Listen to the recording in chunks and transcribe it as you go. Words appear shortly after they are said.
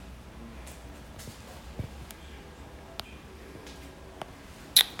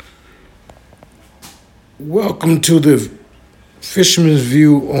Welcome to the Fisherman's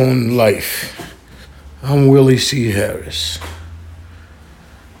View on Life. I'm Willie C. Harris.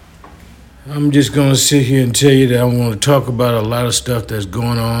 I'm just going to sit here and tell you that I want to talk about a lot of stuff that's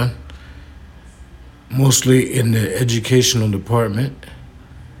going on, mostly in the educational department,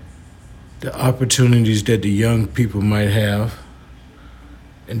 the opportunities that the young people might have,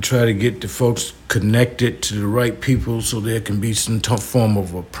 and try to get the folks connected to the right people so there can be some form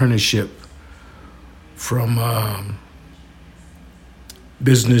of apprenticeship from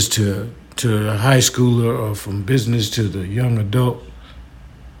business to a high schooler or from business to the young adult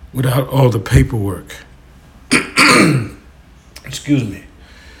without all the paperwork. Excuse me.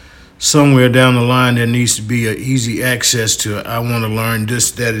 Somewhere down the line there needs to be an easy access to I want to learn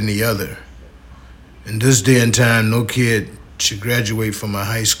this, that, and the other. In this day and time, no kid should graduate from a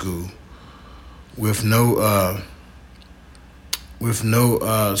high school with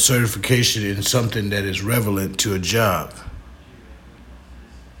no certification in something that is relevant to a job.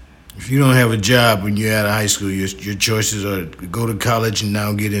 If you don't have a job when you're out of high school, your choices are go to college and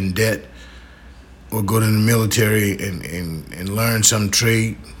now get in debt, or go to the military and learn some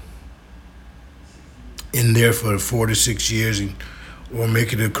trade in there for 4 to 6 years, or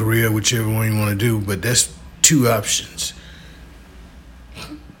make it a career, whichever one you want to do. But that's two options.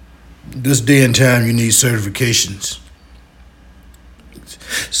 This day and time, you need certifications,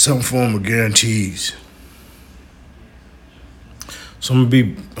 some form of guarantees. So I'm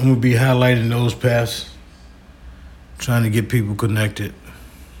gonna be highlighting those paths, trying to get people connected.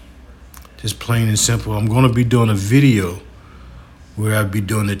 Just plain and simple. I'm gonna be doing a video where I'll be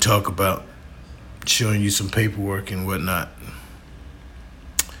doing the talk about showing you some paperwork and whatnot.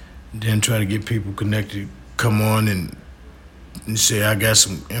 Then try to get people connected, come on and say, I got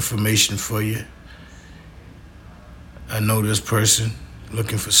some information for you. I know this person,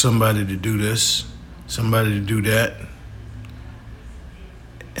 looking for somebody to do this, somebody to do that.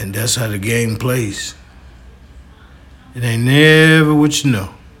 And that's how the game plays. It ain't never what you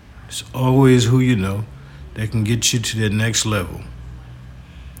know. It's always who you know that can get you to that next level.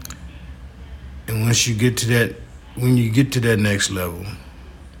 And once you get to that, when you get to that next level,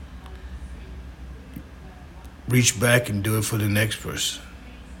 reach back and do it for the next person.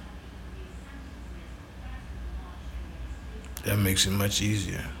 That makes it much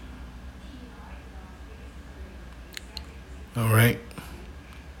easier. All right.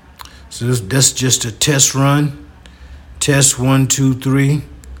 So that's just a test run. Test 1, 2, 3.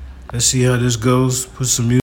 Let's see how this goes. Put some music.